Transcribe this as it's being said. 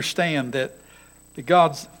understand that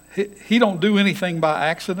He don't do anything by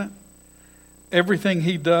accident. Everything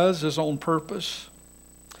He does is on purpose.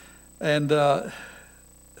 And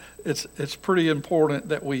it's pretty important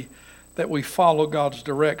that we follow God's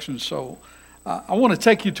direction. So I want to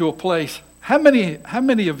take you to a place. How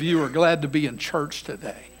many of you are glad to be in church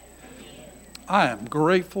today? I am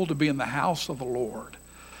grateful to be in the house of the Lord.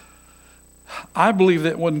 I believe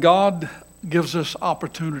that when God gives us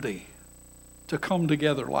opportunity to come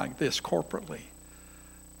together like this corporately,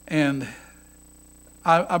 and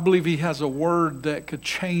I believe He has a word that could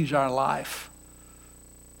change our life.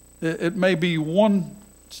 It may be one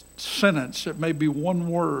sentence, it may be one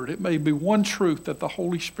word, it may be one truth that the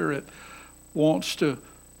Holy Spirit wants to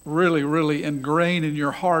really, really ingrain in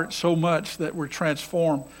your heart so much that we're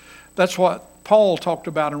transformed. That's what Paul talked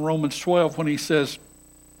about in Romans 12 when he said,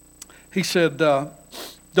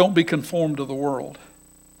 don't be conformed to the world,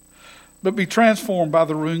 but be transformed by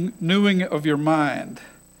the renewing of your mind,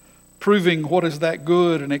 proving what is that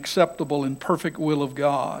good and acceptable and perfect will of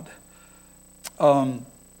God. I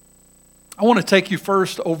want to take you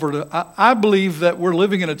first over to, I believe that we're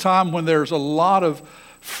living in a time when there's a lot of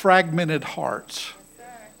fragmented hearts.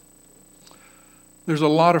 There's a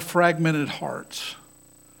lot of fragmented hearts.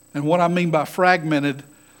 And what I mean by fragmented,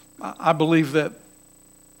 I believe that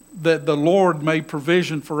the Lord made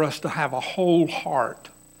provision for us to have a whole heart.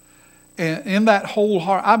 And in that whole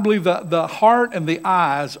heart, I believe that the heart and the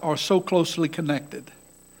eyes are so closely connected.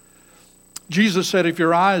 Jesus said, if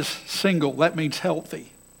your eye's single, that means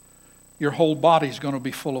healthy. Your whole body's going to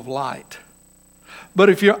be full of light. But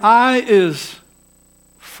if your eye is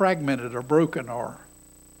fragmented or broken, or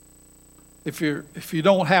if you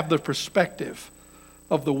don't have the perspective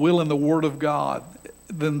of the will and the word of God,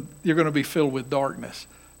 then you're going to be filled with darkness.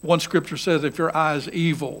 One scripture says, if your eye is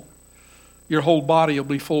evil, your whole body will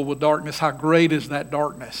be full with darkness. How great is that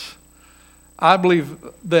darkness? I believe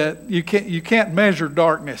that you can't measure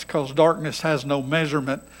darkness because darkness has no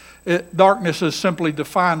measurement. Darkness is simply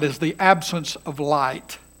defined as the absence of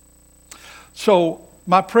light. So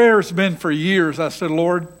my prayer has been for years. I said,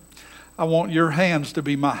 Lord, I want your hands to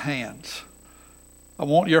be my hands. I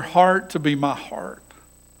want your heart to be my heart.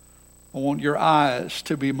 I want your eyes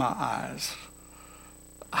to be my eyes.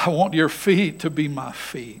 I want your feet to be my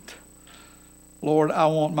feet. Lord, I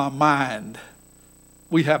want my mind.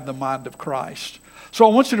 We have the mind of Christ. So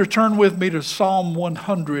I want you to turn with me to Psalm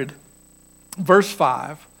 100, verse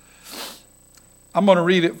 5. I'm going to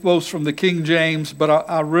read it both from the King James, but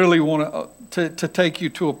I really want to take you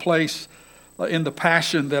to a place in the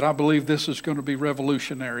Passion that I believe this is going to be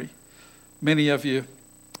revolutionary. Many of you,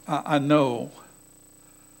 I know,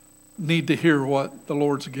 need to hear what the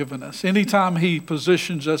Lord's given us. Anytime He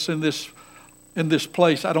positions us in this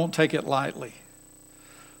place, I don't take it lightly.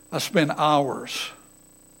 I spend hours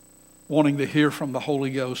wanting to hear from the Holy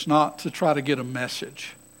Ghost, not to try to get a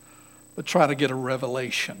message, but try to get a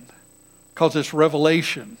revelation. Because it's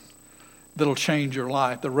revelation that'll change your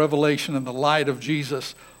life. The revelation and the light of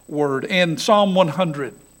Jesus' word. In Psalm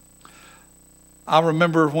 100, I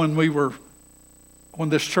remember when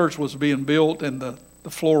this church was being built and the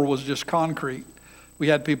floor was just concrete. We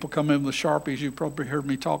had people come in with Sharpies. You probably heard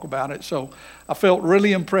me talk about it. So I felt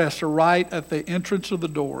really impressed to write at the entrance of the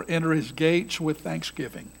door, enter His gates with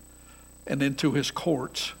thanksgiving and into His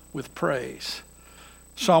courts with praise.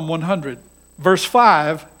 Psalm 100. Verse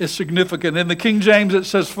 5 is significant. In the King James it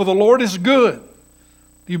says, for the Lord is good.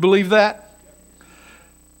 Do you believe that?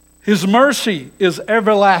 His mercy is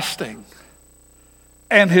everlasting,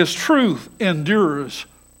 and His truth endures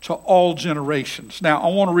to all generations. Now,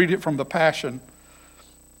 I want to read it from the Passion,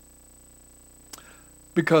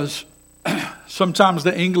 because sometimes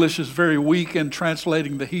the English is very weak in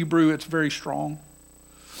translating the Hebrew. It's very strong.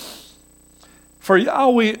 For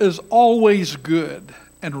Yahweh is always good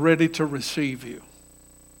and ready to receive you.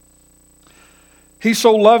 He's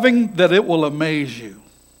so loving that it will amaze you.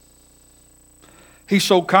 He's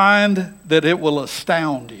so kind that it will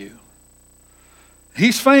astound you.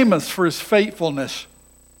 He's famous for His faithfulness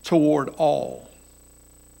toward all.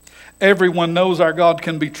 Everyone knows our God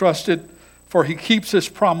can be trusted, for He keeps His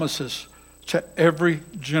promises to every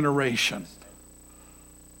generation.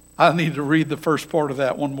 I need to read the first part of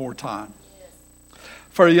that one more time.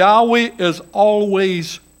 For Yahweh is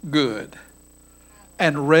always good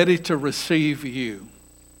and ready to receive you.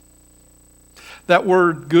 That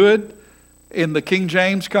word good in the King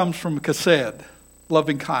James comes from chesed,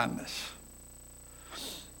 loving kindness.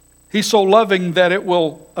 He's so loving that it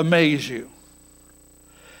will amaze you.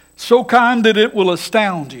 So kind that it will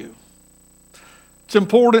astound you. It's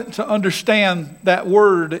important to understand that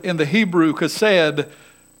word in the Hebrew, chesed,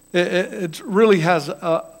 It really has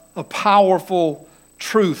a powerful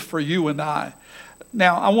truth for you and I.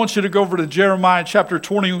 Now, I want you to go over to Jeremiah chapter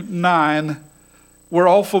 29. We're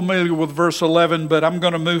all familiar with verse 11, but I'm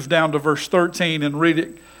going to move down to verse 13 and read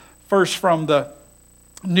it first from the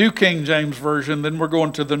New King James Version. Then we're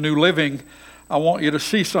going to the New Living. I want you to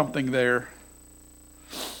see something there.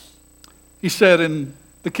 He said in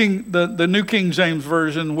the New King James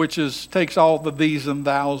Version, which takes all the these and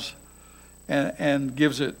thous and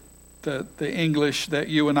gives it the English that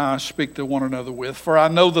you and I speak to one another with. For I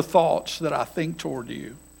know the thoughts that I think toward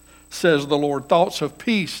you, says the Lord, thoughts of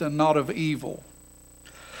peace and not of evil,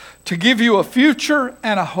 to give you a future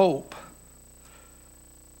and a hope.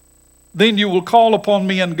 Then you will call upon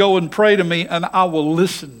me and go and pray to me, and I will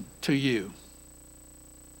listen to you.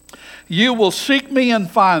 You will seek me and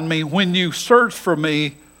find me when you search for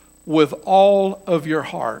me with all of your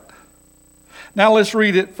heart. Now let's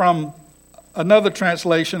read it from another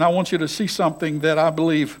translation. I want you to see something that I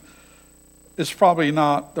believe is probably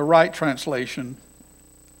not the right translation,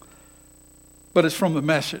 but it's from the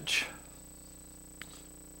Message.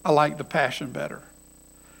 I like the Passion better.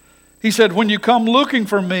 He said, when you come looking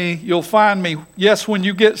for me, you'll find me. Yes, when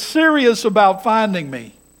you get serious about finding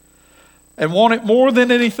me and want it more than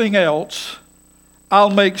anything else, I'll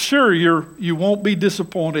make sure you won't be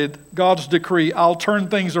disappointed. God's decree, I'll turn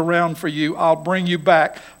things around for you. I'll bring you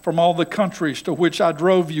back from all the countries to which I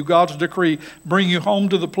drove you. God's decree, bring you home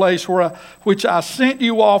to the place which I sent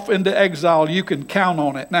you off into exile. You can count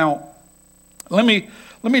on it. Now, let me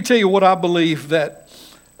tell you what I believe, that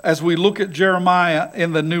as we look at Jeremiah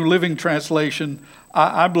in the New Living Translation,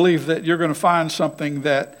 I believe that you're going to find something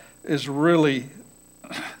that is really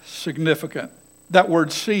significant. That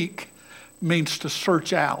word seek means to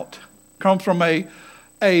search out. Comes from a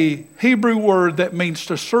Hebrew word that means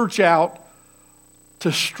to search out,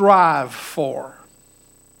 to strive for.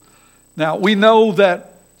 Now, we know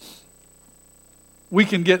that we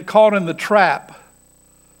can get caught in the trap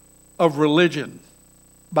of religion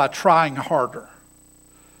by trying harder.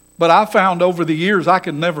 But I found over the years I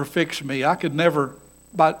could never fix me.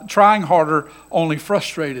 By trying harder only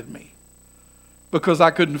frustrated me because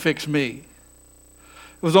I couldn't fix me.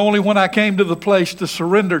 It was only when I came to the place to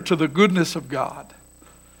surrender to the goodness of God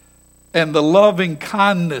and the loving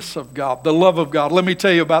kindness of God, the love of God. Let me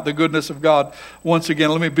tell you about the goodness of God once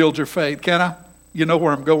again. Let me build your faith. Can I? You know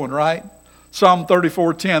where I'm going, right? Psalm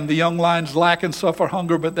 34:10, the young lions lack and suffer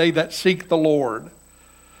hunger, but they that seek the Lord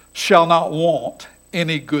shall not want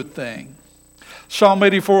any good thing. Psalm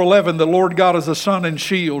 84:11, the Lord God is a sun and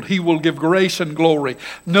shield. He will give grace and glory.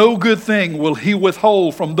 No good thing will he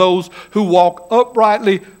withhold from those who walk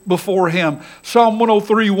uprightly before him. Psalm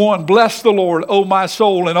 103:1, bless the Lord, O my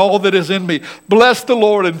soul, and all that is in me. Bless the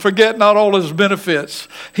Lord and forget not all his benefits.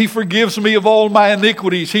 He forgives me of all my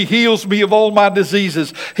iniquities. He heals me of all my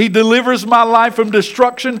diseases. He delivers my life from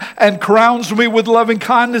destruction and crowns me with loving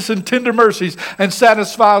kindness and tender mercies and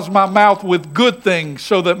satisfies my mouth with good things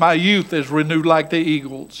so that my youth is renewed like the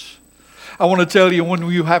eagles. I want to tell you, when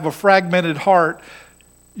you have a fragmented heart,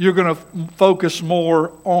 you're going to focus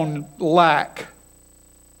more on lack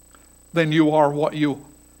than you are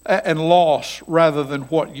and loss rather than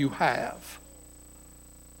what you have.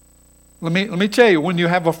 Let me tell you, when you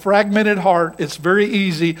have a fragmented heart, it's very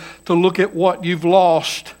easy to look at what you've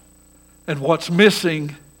lost and what's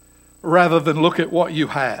missing rather than look at what you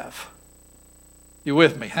have. You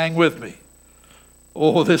with me? Hang with me.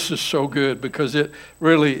 Oh, this is so good because it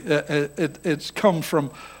really, it comes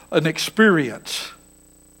from an experience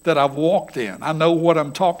that I've walked in. I know what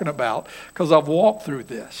I'm talking about because I've walked through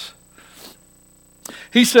this.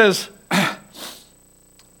 He says,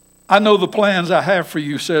 I know the plans I have for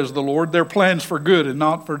you, says the Lord. They're plans for good and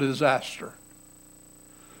not for disaster.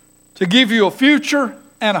 To give you a future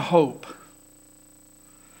and a hope.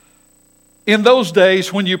 In those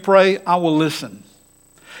days when you pray, I will listen.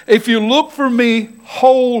 If you look for me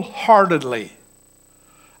wholeheartedly,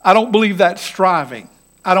 I don't believe that's striving.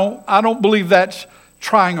 I don't believe that's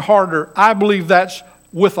trying harder. I believe that's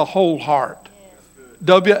with a whole heart.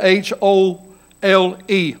 WHOLE,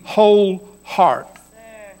 whole heart.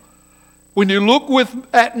 When you look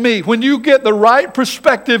at me, when you get the right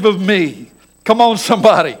perspective of me, come on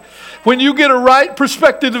somebody. When you get a right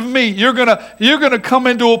perspective of me, you're gonna come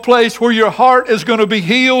into a place where your heart is going to be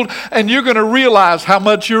healed and you're going to realize how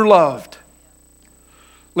much you're loved.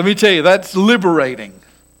 Let me tell you, that's liberating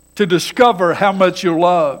to discover how much you're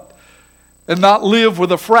loved and not live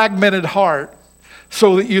with a fragmented heart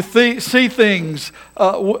so that you see things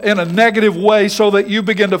in a negative way so that you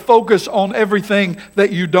begin to focus on everything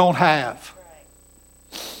that you don't have.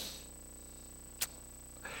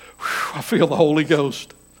 Whew, I feel the Holy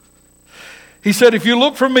Ghost. He said, if you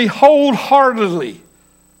look for me wholeheartedly,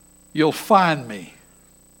 you'll find me.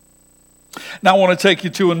 Now I want to take you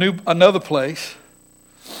to another place.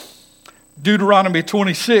 Deuteronomy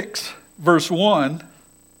 26, verse 1,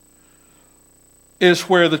 is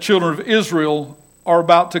where the children of Israel are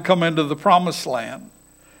about to come into the promised land.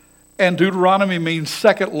 And Deuteronomy means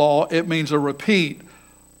second law. It means a repeat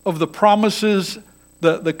of the promises,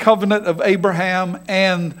 the covenant of Abraham,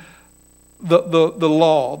 and the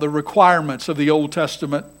law, the requirements of the Old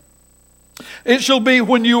Testament. It shall be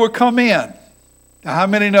when you are come in. Now, how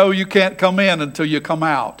many know you can't come in until you come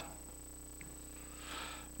out?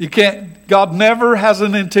 You can't. God never has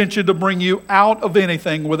an intention to bring you out of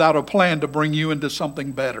anything without a plan to bring you into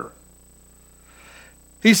something better.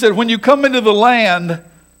 He said, when you come into the land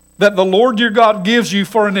that the Lord your God gives you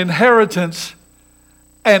for an inheritance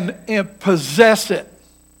and possess it.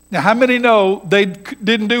 Now, how many know they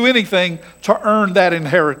didn't do anything to earn that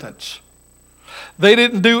inheritance? They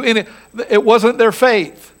didn't do any. It wasn't their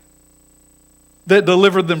faith that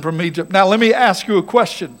delivered them from Egypt. Now, let me ask you a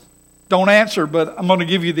question. Don't answer, but I'm going to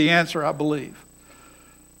give you the answer, I believe.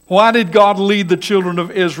 Why did God lead the children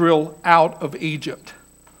of Israel out of Egypt?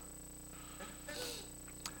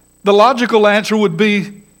 The logical answer would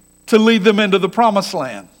be to lead them into the promised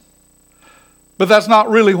land. But that's not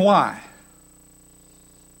really why.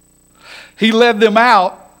 He led them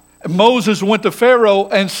out, and Moses went to Pharaoh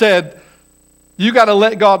and said, you got to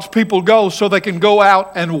let God's people go so they can go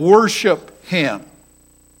out and worship Him.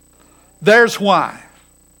 There's why.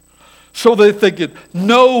 So that they could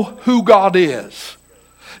know who God is.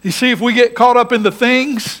 You see, if we get caught up in the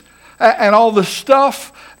things and all the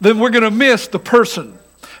stuff, then we're going to miss the person.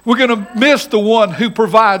 We're going to miss the one who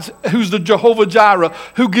provides, who's the Jehovah Jireh,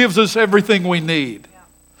 who gives us everything we need.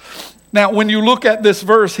 Now, when you look at this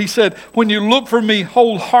verse, he said, when you look for me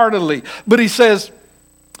wholeheartedly. But he says,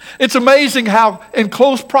 it's amazing how in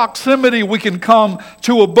close proximity we can come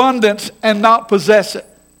to abundance and not possess it.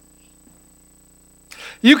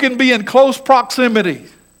 You can be in close proximity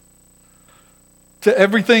to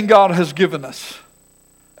everything God has given us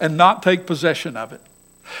and not take possession of it.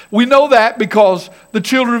 We know that because the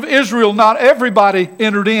children of Israel, not everybody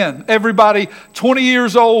entered in. Everybody 20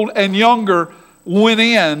 years old and younger went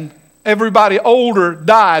in. Everybody older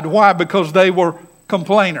died. Why? Because they were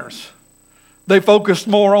complainers. They focused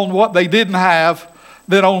more on what they didn't have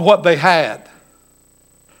than on what they had.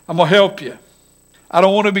 I'm going to help you. I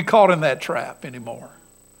don't want to be caught in that trap anymore.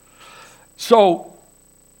 So,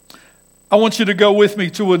 I want you to go with me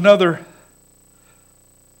to another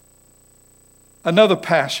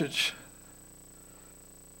passage.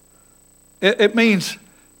 It means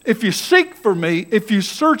if you seek for me, if you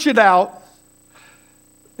search it out,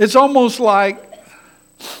 it's almost like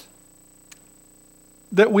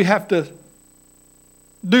that we have to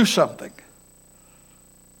do something.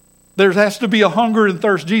 There has to be a hunger and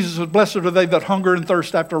thirst. Jesus said, blessed are they that hunger and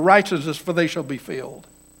thirst after righteousness, for they shall be filled.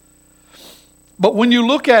 But when you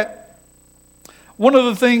look at one of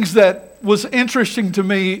the things that was interesting to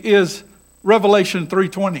me is Revelation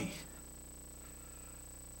 3:20.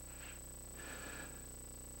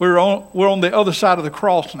 We're on the other side of the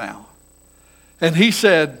cross now. And he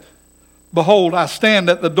said, behold, I stand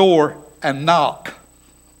at the door and knock.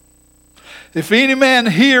 If any man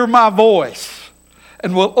hear my voice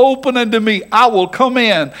and will open unto me, I will come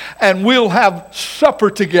in and we'll have supper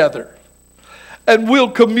together. And we'll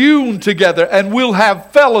commune together and we'll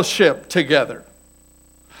have fellowship together.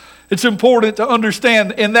 It's important to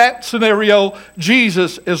understand in that scenario,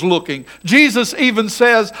 Jesus is looking. Jesus even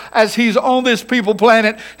says, as he's on this people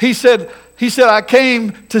planet, he said, I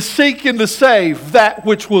came to seek and to save that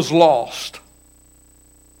which was lost.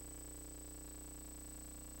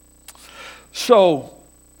 So,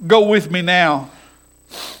 go with me now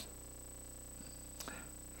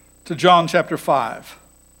to John chapter 5.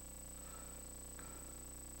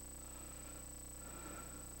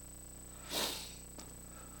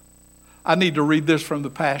 I need to read this from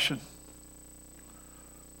the Passion.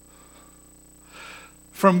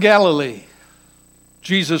 From Galilee,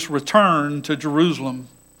 Jesus returned to Jerusalem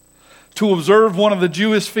to observe one of the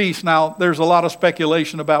Jewish feasts. Now, there's a lot of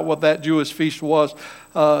speculation about what that Jewish feast was.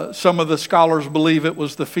 Some of the scholars believe it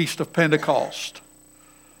was the Feast of Pentecost.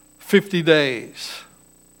 50 days.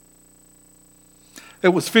 It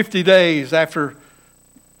was 50 days after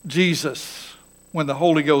Jesus, when the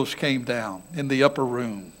Holy Ghost came down in the upper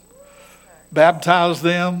room. Baptized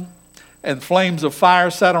them, and flames of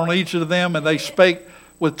fire sat on each of them, and they spake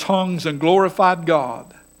with tongues and glorified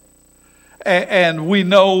God. And we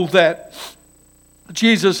know that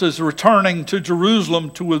Jesus is returning to Jerusalem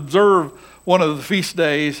to observe one of the feast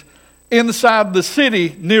days, inside the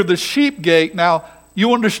city near the sheep gate. Now,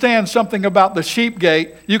 you understand something about the sheep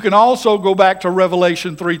gate. You can also go back to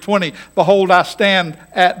Revelation 3:20. Behold, I stand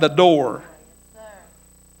at the door.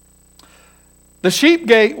 The sheep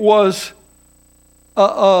gate was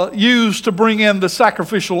used to bring in the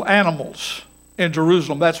sacrificial animals in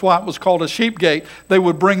Jerusalem. That's why it was called a sheep gate. They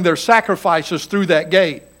would bring their sacrifices through that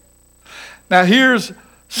gate. Now here's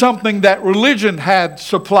something that religion had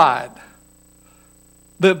supplied.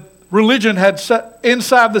 The religion had set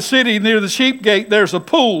inside the city near the sheep gate, there's a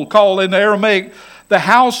pool called in Aramaic the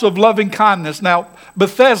house of loving kindness. Now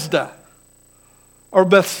Bethesda or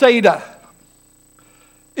Bethsaida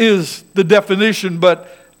is the definition,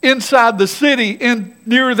 but inside the city,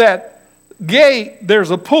 near that gate, there's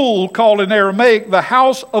a pool called in Aramaic the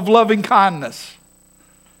house of loving kindness.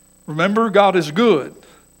 Remember, God is good.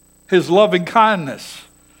 His loving kindness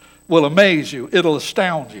will amaze you. It'll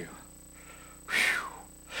astound you. Whew.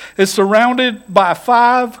 It's surrounded by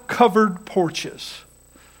 5 covered porches.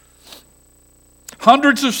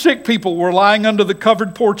 Hundreds of sick people were lying under the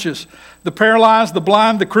covered porches. The paralyzed, the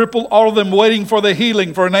blind, the crippled, all of them waiting for the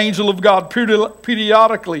healing. For an angel of God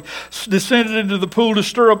periodically descended into the pool to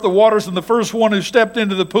stir up the waters. And the first one who stepped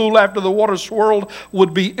into the pool after the water swirled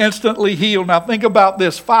would be instantly healed. Now think about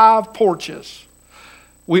this, 5 porches.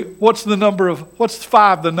 What's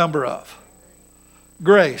 5 the number of?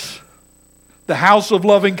 Grace. The house of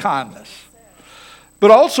loving kindness.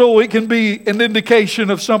 But also it can be an indication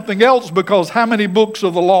of something else, because how many books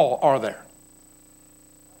of the law are there?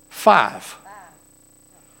 5.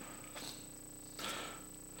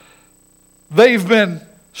 They've been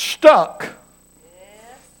stuck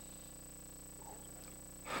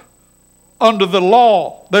under the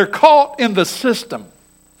law. They're caught in the system.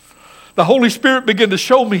 The Holy Spirit began to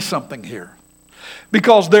show me something here.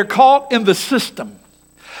 Because they're caught in the system.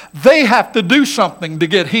 They have to do something to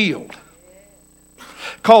get healed.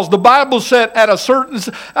 Because the Bible said at a certain,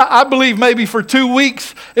 I believe maybe for 2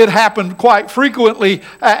 weeks, it happened quite frequently,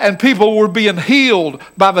 and people were being healed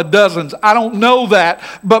by the dozens. I don't know that,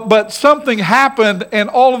 but something happened, and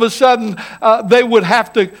all of a sudden,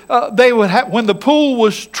 when the pool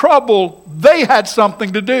was troubled, they had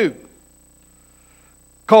something to do.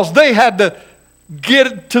 Because they had to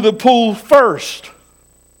get to the pool first.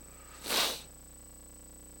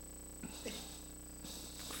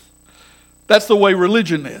 That's the way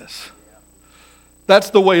religion is. That's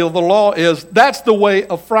the way of the law is. That's the way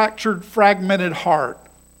a fractured, fragmented heart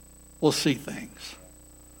will see things.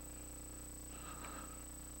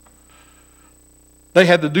 They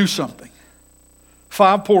had to do something.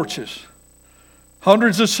 5 porches.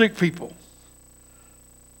 Hundreds of sick people.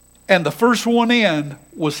 And the first one in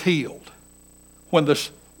was healed when the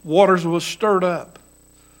waters was stirred up.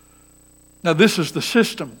 Now this is the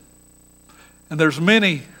system. And there's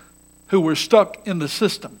many who were stuck in the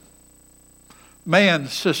system.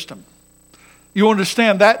 Man's system. You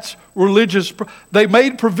understand, that's religious. They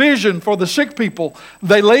made provision for the sick people.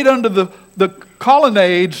 They laid under the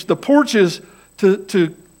colonnades, the porches,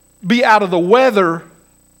 to be out of the weather,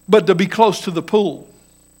 but to be close to the pool.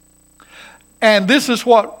 And this is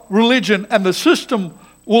what religion and the system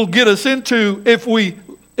will get us into if we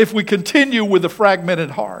continue with a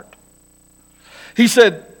fragmented heart. He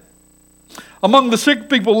said, among the sick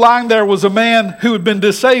people lying there was a man who had been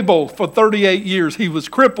disabled for 38 years. He was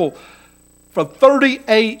crippled for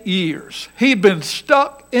 38 years. He'd been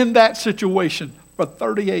stuck in that situation for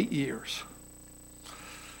 38 years.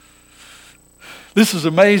 This is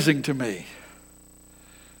amazing to me.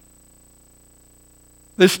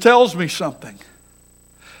 This tells me something.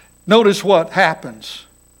 Notice what happens.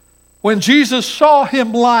 When Jesus saw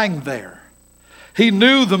him lying there, he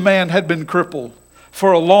knew the man had been crippled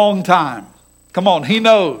for a long time. Come on, he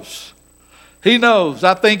knows. He knows.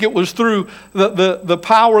 I think it was through the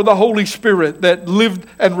power of the Holy Spirit that lived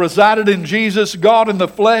and resided in Jesus, God in the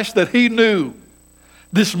flesh, that he knew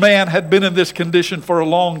this man had been in this condition for a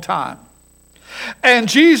long time. And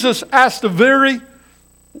Jesus asked a very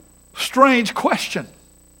strange question.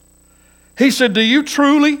 He said, do you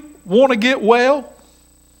truly want to get well?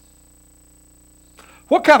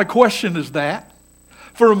 What kind of question is that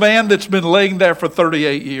for a man that's been laying there for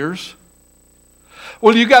 38 years?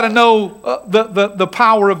 Well, you got to know the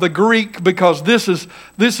power of the Greek, because this is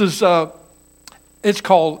it's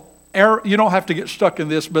called, you don't have to get stuck in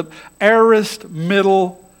this, but aorist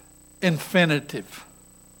middle infinitive.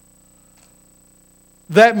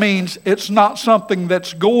 That means it's not something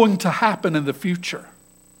that's going to happen in the future.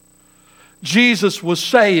 Jesus was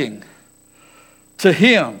saying to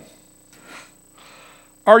him,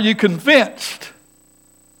 are you convinced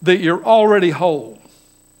that you're already whole?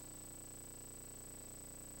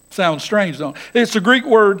 Sounds strange, don't it? It's the Greek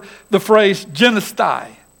word, the phrase genestai.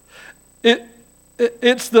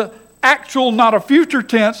 It's the actual, not a future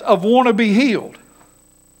tense, of want to be healed.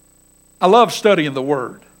 I love studying the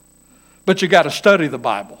Word, but you got to study the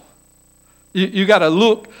Bible. You got to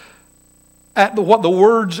look at what the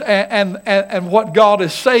words and what God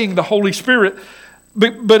is saying, the Holy Spirit.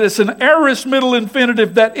 But it's an aorist middle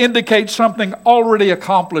infinitive that indicates something already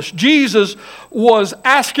accomplished. Jesus was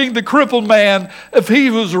asking the crippled man if he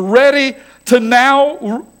was ready to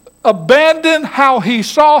now abandon how he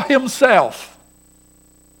saw himself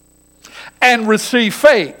and receive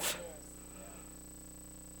faith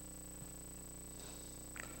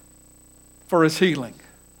for his healing.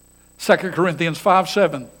 2 Corinthians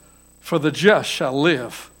 5:7, for the just shall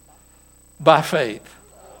live by faith.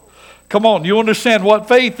 Come on, you understand what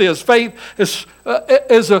faith is. Faith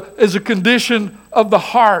is a condition of the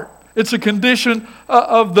heart. It's a condition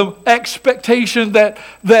of the expectation that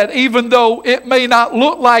even though it may not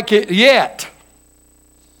look like it yet.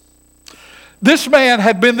 This man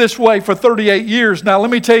had been this way for 38 years. Now,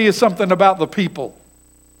 let me tell you something about the people.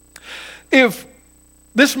 If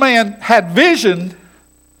this man had vision,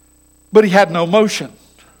 but he had no motion.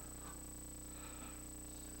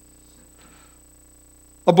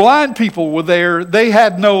 The blind people were there. They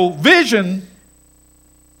had no vision,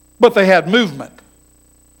 but they had movement.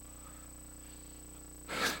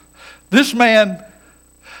 This man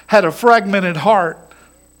had a fragmented heart.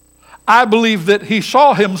 I believe that he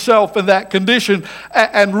saw himself in that condition.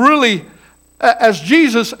 And really, as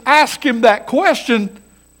Jesus asked him that question,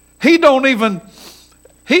 he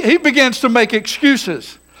begins to make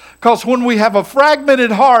excuses. Because when we have a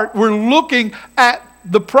fragmented heart, we're looking at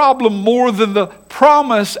the problem more than the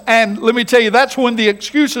promise. And let me tell you, that's when the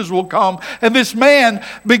excuses will come. And this man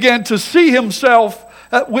began to see himself.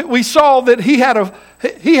 We saw that he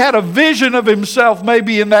had a vision of himself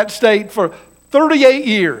maybe in that state for 38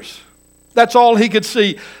 years. That's all he could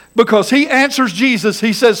see. Because he answers Jesus.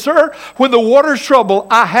 He says, sir, when the water's troubled,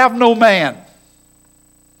 I have no man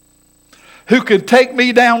who could take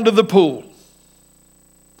me down to the pool.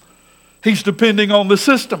 He's depending on the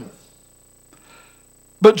system.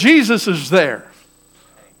 But Jesus is there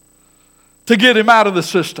to get him out of the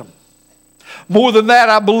system. More than that,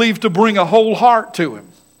 I believe to bring a whole heart to him.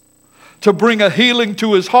 To bring a healing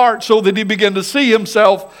to his heart so that he began to see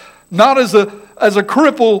himself not as a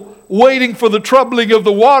cripple waiting for the troubling of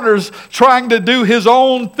the waters, trying to do his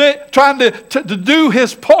own thing, trying to do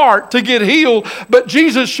his part to get healed. But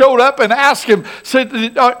Jesus showed up and asked him, said,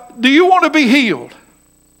 do you want to be healed?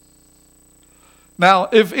 Now,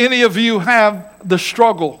 if any of you have the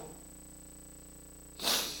struggle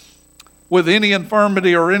with any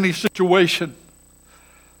infirmity or any situation,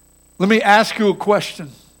 let me ask you a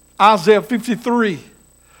question. Isaiah 53,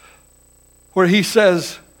 where he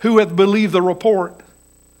says, who hath believed the report?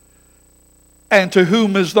 And to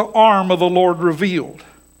whom is the arm of the Lord revealed?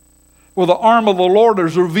 Well, the arm of the Lord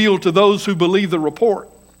is revealed to those who believe the report.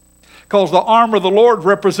 Because the arm of the Lord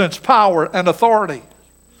represents power and authority.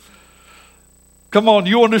 Come on,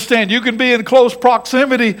 you understand. You can be in close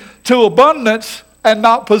proximity to abundance and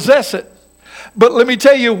not possess it. But let me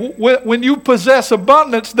tell you, when you possess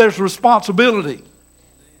abundance, there's responsibility.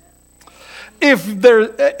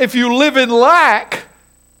 If you live in lack,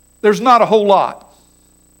 there's not a whole lot.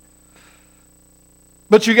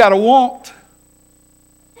 But you got to want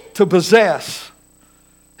to possess.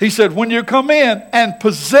 He said, when you come in and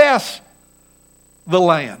possess the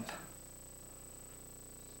land.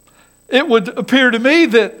 It would appear to me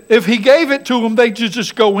that if he gave it to them, they could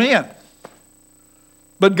just go in.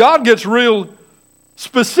 But God gets real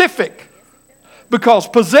specific. Because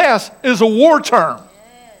possess is a war term.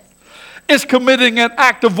 It's committing an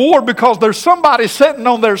act of war because there's somebody sitting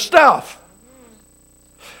on their stuff.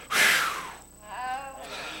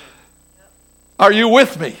 Are you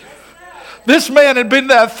with me? This man had been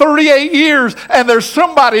there 38 years and there's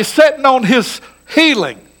somebody sitting on his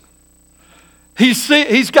healing.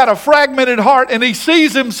 He's got a fragmented heart and he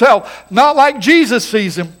sees himself not like Jesus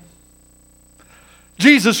sees him.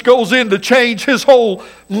 Jesus goes in to change his whole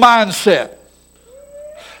mindset.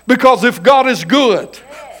 Because if God is good,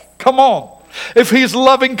 come on. If his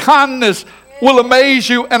loving kindness will amaze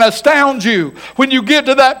you and astound you. When you get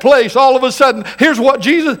to that place, all of a sudden, here's what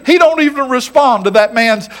Jesus, he don't even respond to that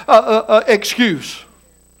man's excuse.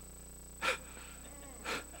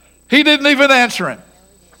 He didn't even answer him.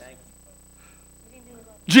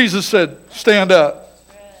 Jesus said, stand up.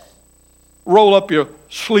 Roll up your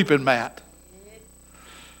sleeping mat.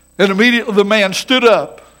 And immediately the man stood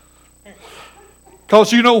up.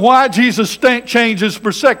 Because you know why Jesus changed his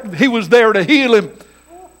perspective? He was there to heal him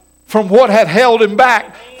from what had held him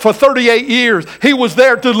back for 38 years. He was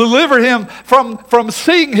there to deliver him from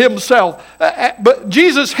seeing himself. But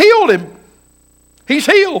Jesus healed him. He's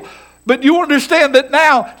healed. But you understand that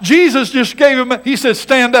now Jesus just gave him, he said,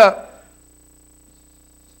 stand up.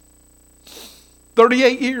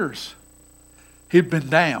 38 years. He'd been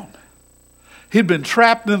down. He'd been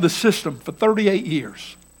trapped in the system for 38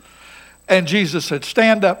 years. And Jesus said,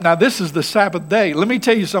 stand up. Now this is the Sabbath day. Let me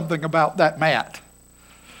tell you something about that mat.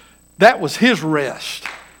 That was his rest.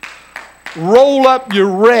 Roll up your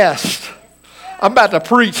rest. I'm about to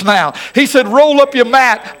preach now. He said, roll up your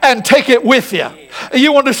mat and take it with you.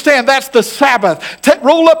 You understand? That's the Sabbath.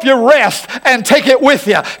 Roll up your rest and take it with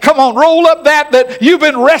you. Come on, roll up that you've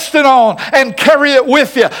been resting on and carry it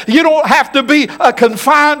with you. You don't have to be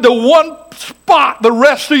confined to one spot the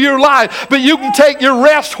rest of your life, but you can take your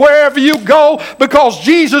rest wherever you go because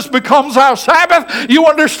Jesus becomes our Sabbath. You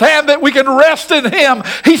understand that we can rest in him.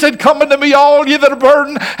 He said, come unto me all ye that are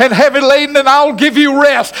burdened and heavy laden, and I'll give you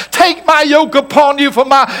rest. Take my yoke upon you, for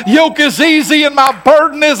my yoke is easy and my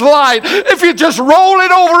burden is light. If you just roll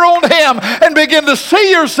it over on him and begin to see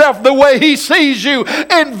yourself the way he sees you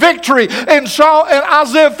in victory. In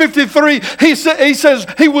Isaiah 53, he says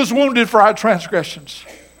he was wounded for our transgressions.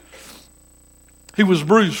 He was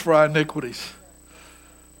bruised for our iniquities.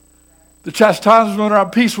 The chastisement of our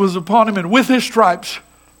peace was upon him, and with his stripes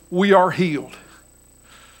we are healed.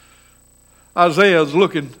 Isaiah is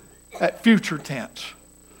looking at future tense.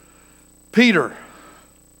 Peter,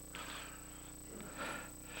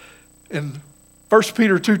 in 1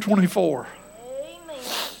 Peter 2:24,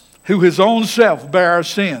 who his own self bare our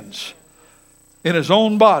sins in his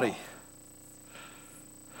own body,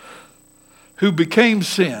 who became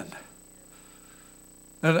sin.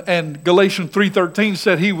 And Galatians 3:13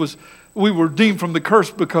 said we were redeemed from the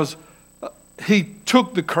curse because he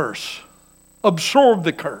took the curse, absorbed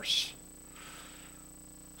the curse,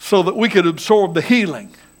 so that we could absorb the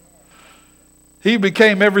healing. He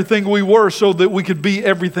became everything we were so that we could be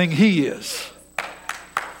everything he is.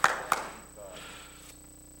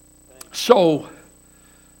 So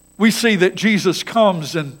we see that Jesus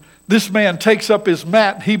comes and this man takes up his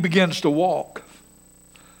mat and he begins to walk.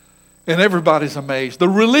 And everybody's amazed. The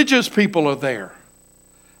religious people are there.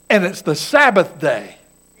 And it's the Sabbath day.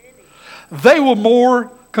 They were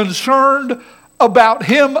more concerned about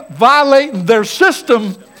him violating their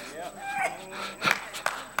system.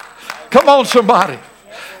 Come on, somebody.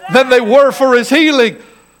 Than they were for his healing.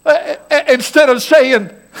 Instead of saying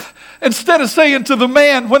to the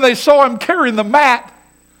man when they saw him carrying the mat,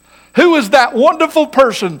 who is that wonderful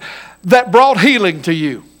person that brought healing to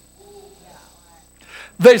you?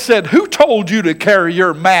 They said, who told you to carry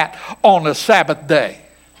your mat on a Sabbath day?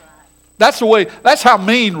 That's how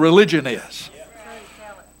mean religion is.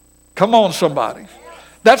 Come on, somebody.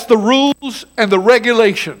 That's the rules and the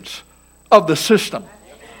regulations of the system.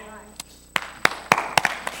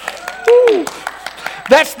 Woo.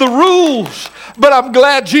 That's the rules. But I'm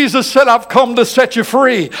glad Jesus said, I've come to set you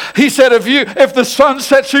free. He said, if the Son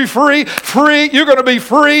sets you free, you're going to be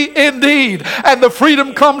free indeed. And the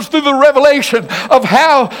freedom comes through the revelation of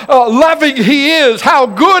how loving he is, how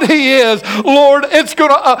good he is. Lord,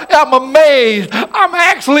 I'm amazed. I'm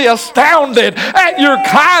actually astounded at your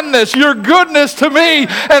kindness, your goodness to me. And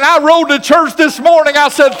I rode to church this morning. I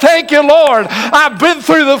said, thank you, Lord. I've been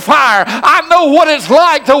through the fire. I know what it's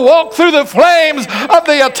like to walk through the flames of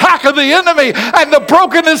the attack of the enemy and the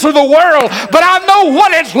brokenness of the world, but I know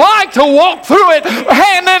what it's like to walk through it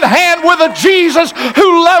hand in hand with a Jesus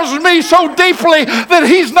who loves me so deeply that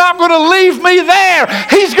he's not going to leave me there.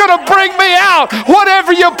 He's going to bring me out.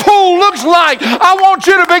 Whatever your pool looks like, I want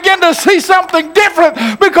you to begin to see something different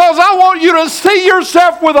because I want you to see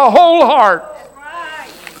yourself with a whole heart.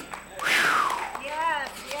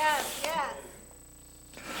 Yes.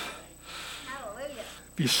 Hallelujah.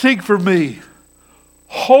 If you seek for me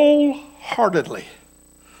wholeheartedly,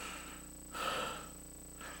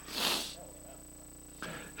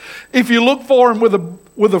 if you look for him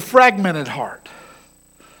with a fragmented heart,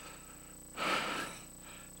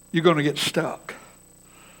 you're going to get stuck.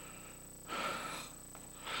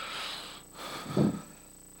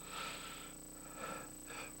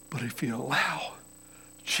 But if you allow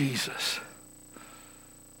Jesus,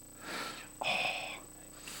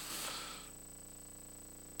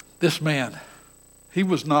 this man, he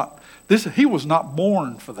was not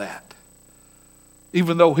born for that.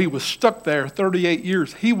 Even though he was stuck there 38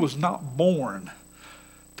 years, he was not born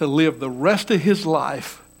to live the rest of his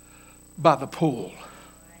life by the pool.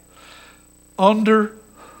 Under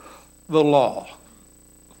the law.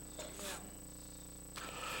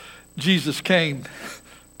 Jesus came.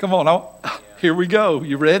 Come on. Here we go.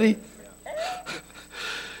 You ready?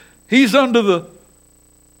 He's under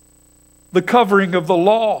the covering of the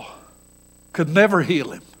law. Could never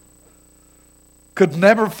heal him. Could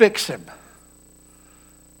never fix him.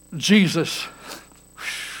 Jesus.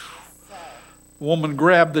 Woman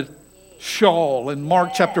grabbed the shawl in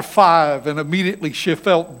Mark chapter 5 and immediately she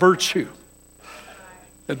felt virtue.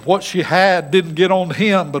 And what she had didn't get on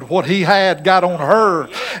him, but what he had got on her.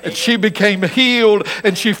 And she became healed,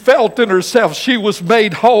 and she felt in herself she was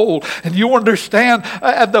made whole. And you understand,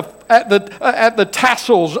 at the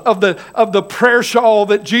tassels of the prayer shawl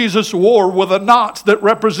that Jesus wore were the knots that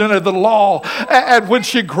represented the law. And when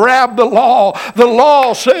she grabbed the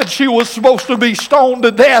law said she was supposed to be stoned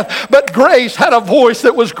to death. But grace had a voice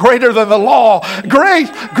that was greater than the law.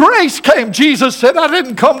 Grace came. Jesus said, I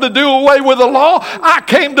didn't come to do away with the law. I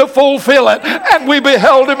came to fulfill it. And we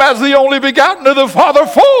beheld him as the only begotten of the Father,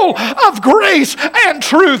 full of grace and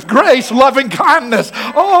truth. Grace, loving kindness.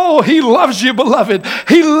 Oh, he loves you, beloved.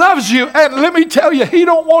 He loves you. And let me tell you, he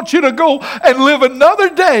don't want you to go and live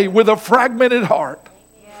another day with a fragmented heart.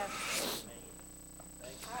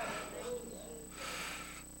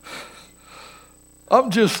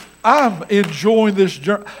 I'm enjoying this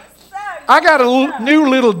journey. I got a new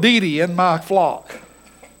little Deity in my flock.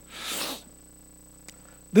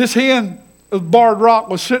 This hen of Barred Rock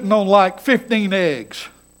was sitting on like 15 eggs.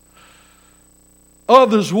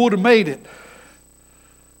 Others would have made it.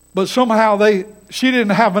 But somehow she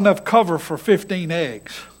didn't have enough cover for 15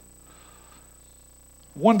 eggs.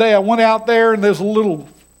 One day I went out there and there's a little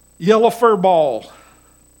yellow fur ball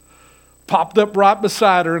popped up right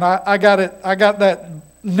beside her. And I got that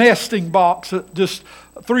nesting box just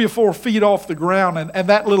 3 or 4 feet off the ground. And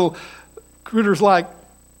that little critter's like,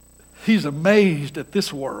 he's amazed at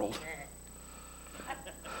this world.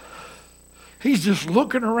 He's just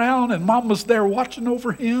looking around and Mama's there watching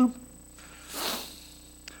over him.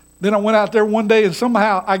 Then I went out there one day and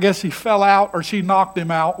somehow I guess he fell out or she knocked him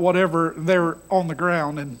out, whatever, they're on the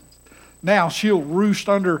ground. And now she'll roost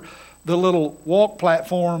under the little walk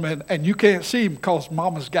platform and you can't see him because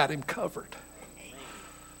Mama's got him covered.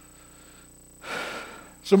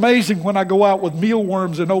 It's amazing when I go out with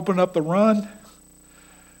mealworms and open up the run.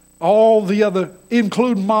 All the other,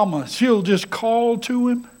 including Mama, she'll just call to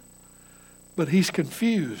him, but he's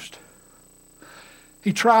confused.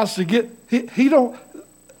 He tries to get, he don't,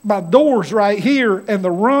 my door's right here and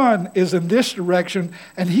the run is in this direction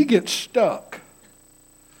and he gets stuck.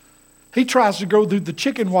 He tries to go through the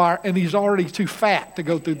chicken wire and he's already too fat to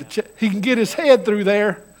go through the chicken. He can get his head through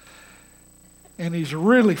there and he's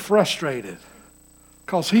really frustrated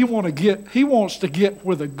because he wants to get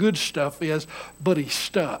where the good stuff is, but he's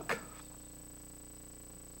stuck.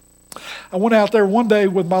 I went out there one day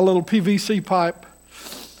with my little PVC pipe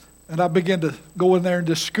and I began to go in there and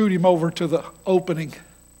just scoot him over to the opening.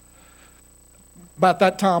 About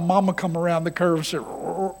that time, Mama come around the curve and said,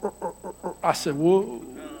 I said, whoa,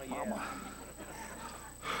 Mama.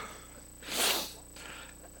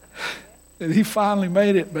 And he finally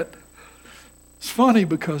made it, but it's funny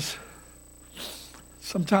because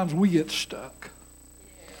sometimes we get stuck.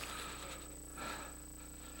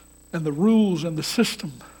 And the rules and the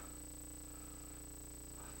system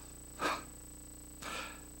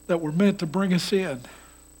that were meant to bring us in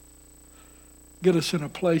get us in a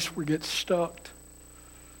place where we get stuck.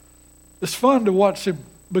 It's fun to watch him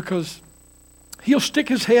because he'll stick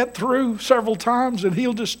his head through several times and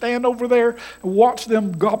he'll just stand over there and watch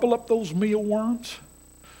them gobble up those mealworms.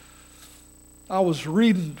 I was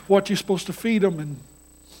reading what you're supposed to feed them, and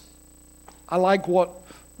I like what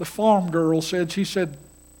the farm girl said. She said,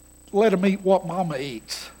 let them eat what Mama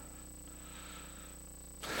eats.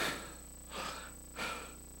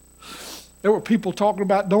 There were people talking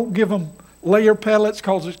about don't give them layer pellets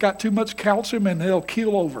because it's got too much calcium and they'll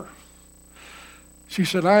keel over. She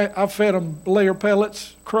said, I fed them layer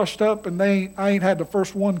pellets crushed up and I ain't had the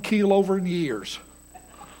first one keel over in years.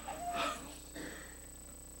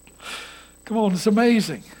 Come on, it's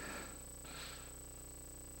amazing.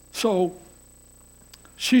 So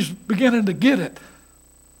she's beginning to get it.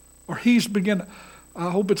 Or he's beginning.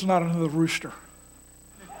 I hope it's not another rooster.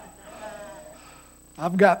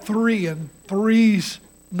 I've got 3 and 3's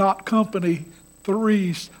not company,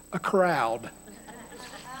 3's a crowd.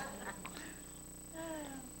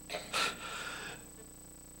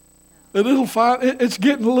 It's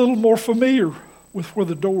getting a little more familiar with where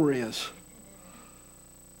the door is.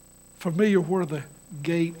 Familiar where the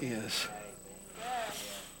gate is.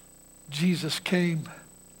 Jesus came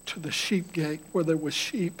to the sheep gate where there was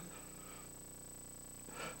sheep.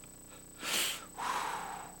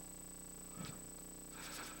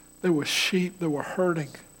 There was sheep that were hurting.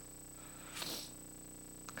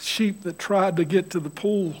 sheep that tried to get to the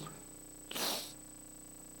pool.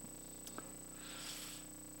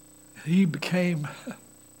 He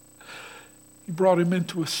brought him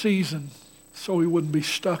into a season so he wouldn't be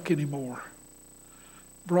stuck anymore.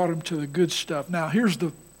 Brought him to the good stuff. Now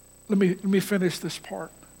let me finish this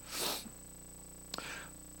part.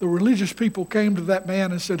 The religious people came to that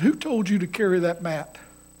man and said, "Who told you to carry that mat?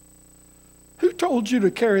 Who told you to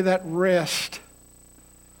carry that rest?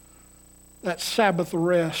 That Sabbath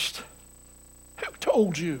rest? Who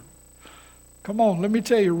told you?" Come on, let me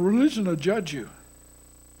tell you, religion will judge you.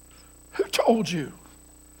 Who told you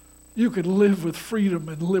you could live with freedom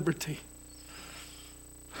and liberty?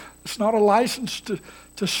 It's not a license to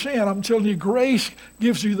sin. I'm telling you, grace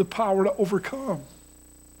gives you the power to overcome.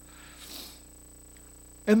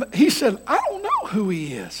 And he said, "I don't know who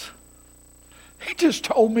he is. He just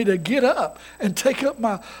told me to get up and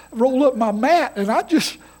roll up my mat." And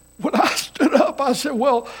when I stood up, I said,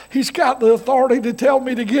 "Well, he's got the authority to tell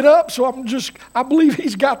me to get up, so I believe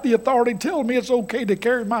he's got the authority telling me it's okay to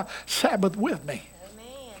carry my Sabbath with me."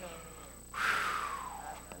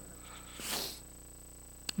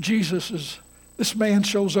 Amen. This man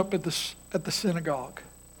shows up at the synagogue.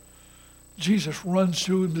 Jesus runs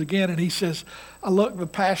to him again, and he says, I love the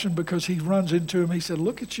passion because he runs into him. He said,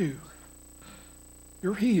 "Look at you.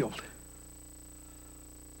 You're healed."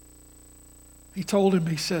 He told him,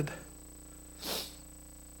 he said,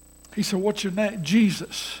 "What's your name?"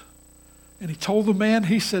 "Jesus." And he told the man,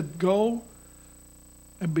 he said, "Go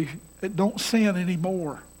and don't sin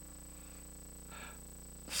anymore,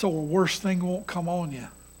 so a worse thing won't come on you."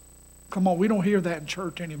 Come on, we don't hear that in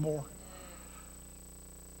church anymore.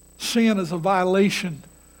 Sin is a violation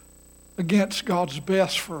against God's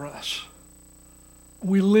best for us.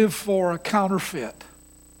 We live for a counterfeit.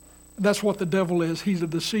 That's what the devil is. He's a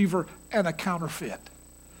deceiver and a counterfeit.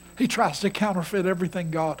 He tries to counterfeit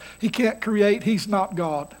everything God. He can't create. He's not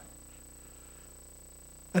God.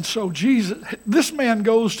 And so this man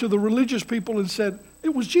goes to the religious people and said,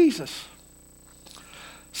 it was Jesus.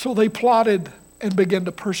 So they plotted and began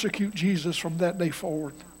to persecute Jesus from that day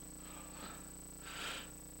forward.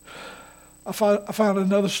 I found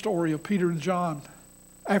another story of Peter and John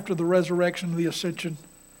after the resurrection and the ascension.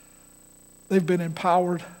 They've been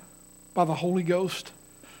empowered by the Holy Ghost.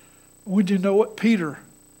 Would you know it? Peter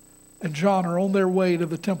and John are on their way to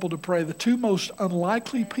the temple to pray. The two most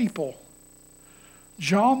unlikely people,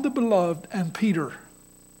 John the beloved and Peter.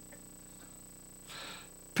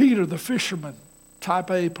 Peter the fisherman, type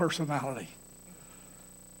A personality.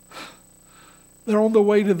 They're on the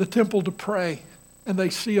way to the temple to pray. And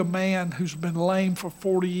they see a man who's been lame for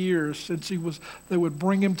 40 years since they would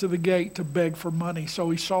bring him to the gate to beg for money.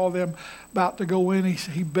 So he saw them about to go in.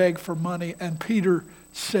 He begged for money. And Peter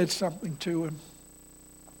said something to him.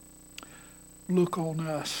 "Look on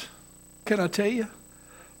us." Can I tell you?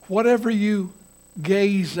 Whatever you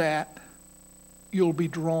gaze at, you'll be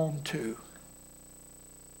drawn to.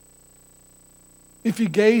 If you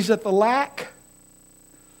gaze at the lack,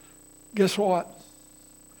 guess what?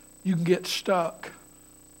 You can get stuck.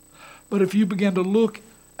 But if you begin to look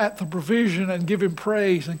at the provision and give him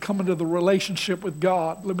praise and come into the relationship with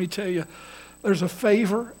God, let me tell you, there's a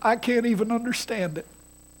favor. I can't even understand it.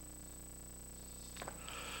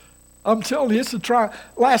 I'm telling you, it's a try.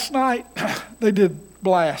 Last night, they did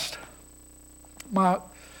blast. My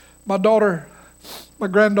daughter, my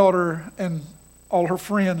granddaughter, and all her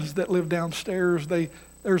friends that live downstairs,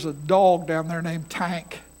 there's a dog down there named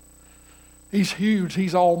Tank. He's huge.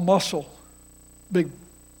 He's all muscle. Big,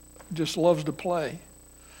 just loves to play.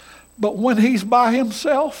 But when he's by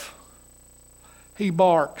himself, he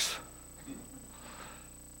barks.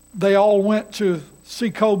 They all went to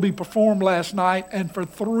see Kobe perform last night, and for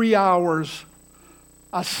 3 hours,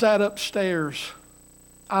 I sat upstairs.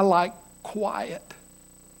 I like quiet.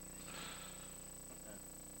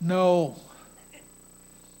 No.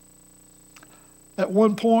 At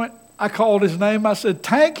one point, I called his name. I said,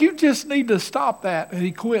 "Tank, you just need to stop that." And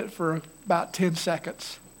he quit for about 10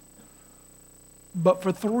 seconds. But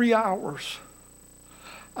for 3 hours,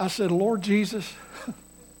 I said, "Lord Jesus,"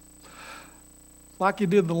 like you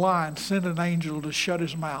did the lion, send an angel to shut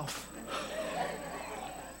his mouth.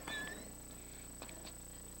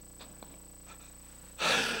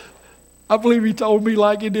 I believe he told me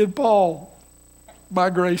like he did Paul, "My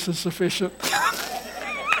grace is sufficient."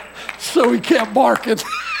 So he kept barking.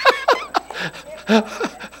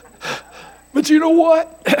 But you know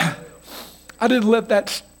what? I didn't let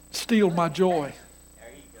that steal my joy.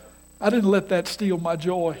 I didn't let that steal my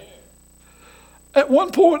joy. At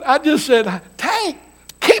one point, I just said, "Tank,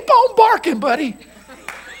 keep on barking, buddy."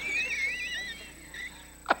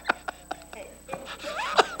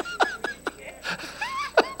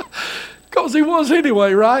 Because he was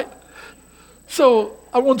anyway, right? So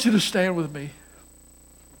I want you to stand with me.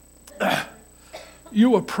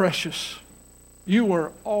 You are precious. You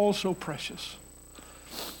are all so precious.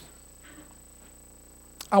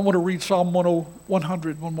 I want to read Psalm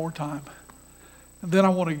 100 one more time. And then I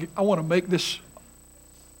want to make this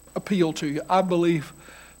appeal to you. I believe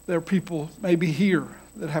there are people maybe here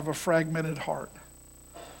that have a fragmented heart.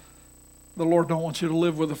 The Lord don't want you to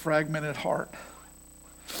live with a fragmented heart.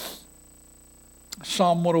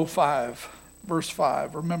 Psalm 105, verse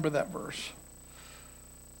 5. Remember that verse.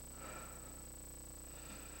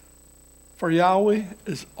 For Yahweh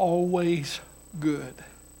is always good.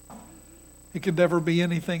 He could never be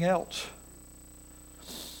anything else.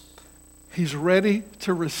 He's ready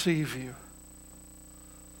to receive you.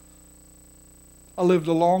 I lived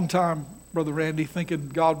a long time, Brother Randy, thinking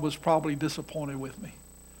God was probably disappointed with me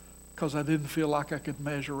because I didn't feel like I could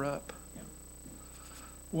measure up.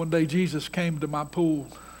 One day Jesus came to my pool.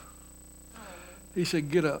 He said,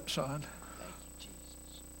 "Get up, son.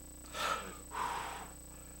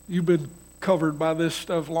 You've been covered by this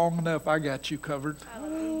stuff long enough. I got you covered."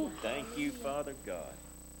 Thank you, Father God.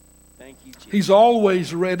 Thank you, Jesus. He's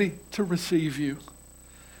always ready to receive you.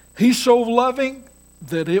 He's so loving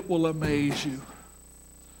that it will amaze you.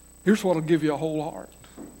 Here's what will give you a whole heart.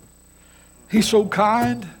 He's so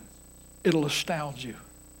kind, it'll astound you.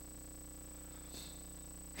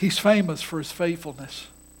 He's famous for his faithfulness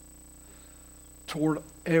toward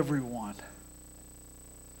everyone.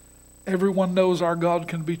 Everyone knows our God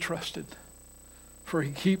can be trusted, for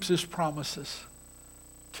he keeps his promises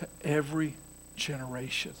to every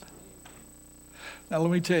generation. Now let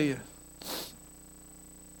me tell you,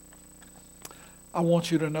 I want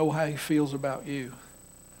you to know how he feels about you.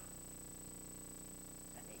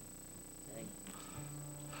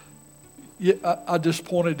 Yeah, I just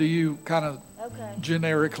pointed to you kind of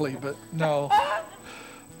generically, but no.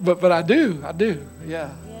 But I do,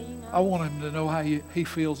 yeah. I want him to know how he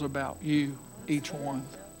feels about you, each one.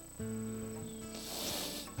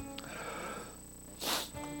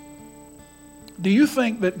 Do you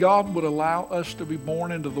think that God would allow us to be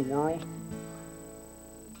born into the world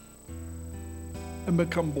and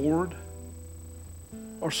become bored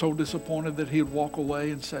or so disappointed that he would walk away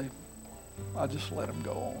and say, "I just let them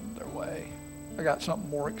go on their way. I got something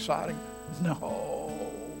more exciting"? No.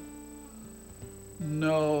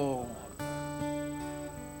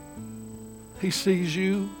 He sees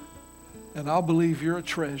you, and I believe you're a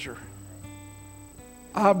treasure.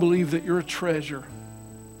 I believe that you're a treasure.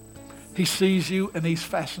 He sees you, and he's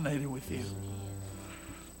fascinated with you.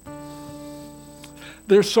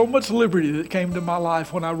 There's so much liberty that came to my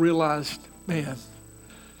life when I realized, man,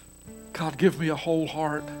 God, give me a whole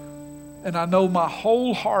heart. And I know my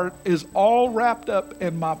whole heart is all wrapped up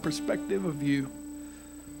in my perspective of you,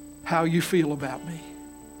 how you feel about me.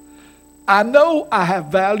 I know I have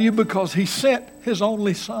value because he sent his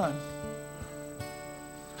only son.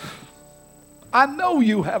 I know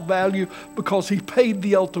you have value because he paid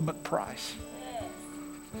the ultimate price.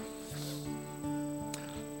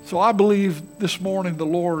 So I believe this morning the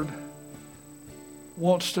Lord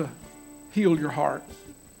wants to heal your heart,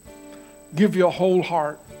 give you a whole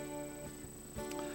heart.